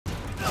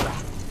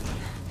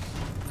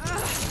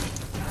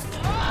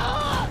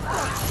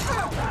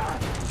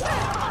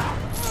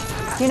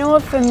You know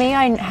what, for me,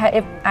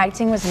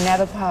 acting was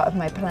never part of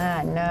my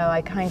plan. No,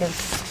 I kind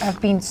of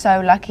have been so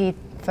lucky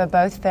for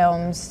both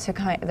films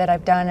that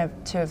I've done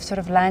to have sort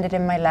of landed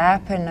in my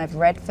lap, and I've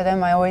read for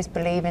them. I always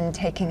believe in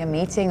taking a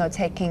meeting or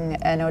taking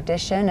an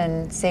audition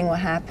and seeing what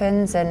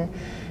happens, and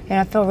you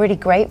know, I feel really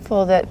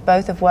grateful that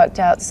both have worked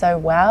out so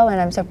well, and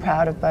I'm so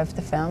proud of both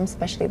the films,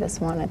 especially this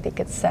one. I think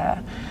it's,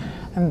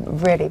 I'm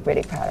really,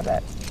 really proud of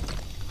it.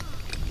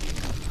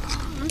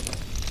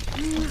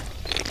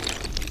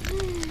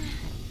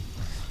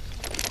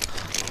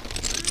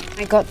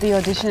 I got the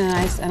audition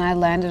and I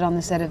landed on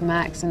the set of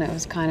Max, and it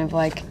was kind of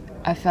like,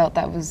 I felt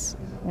that was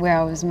where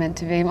I was meant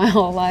to be my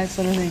whole life,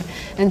 sort of thing.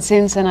 And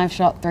since then I've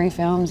shot 3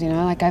 films, you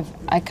know, like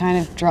I kind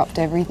of dropped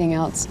everything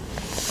else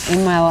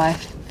in my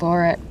life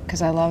for it,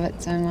 because I love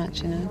it so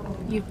much, you know.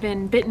 You've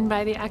been bitten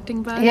by the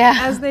acting bug, yeah.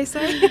 as they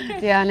say.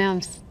 Yeah, now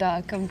I'm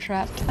stuck, I'm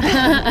trapped.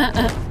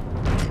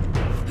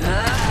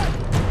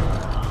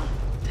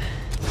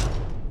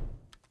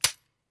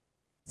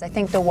 I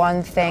think the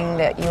one thing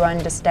that you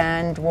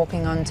understand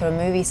walking onto a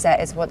movie set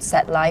is what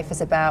set life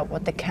is about,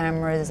 what the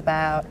camera is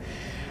about,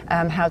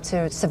 how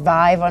to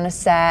survive on a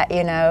set,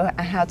 you know,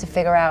 how to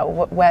figure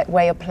out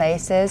where your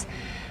place is.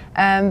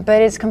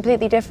 But it's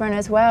completely different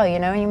as well, you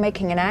know. When you're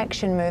making an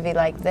action movie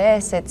like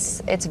this,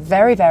 it's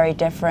very, very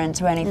different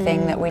to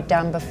anything that we've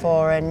done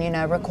before, and you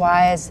know,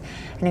 requires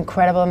an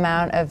incredible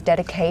amount of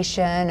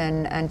dedication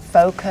and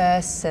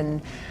focus,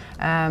 and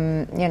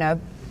you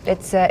know,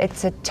 it's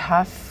a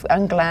tough,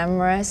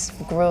 unglamorous,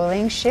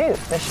 grueling shoot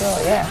for sure.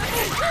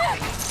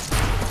 Yeah.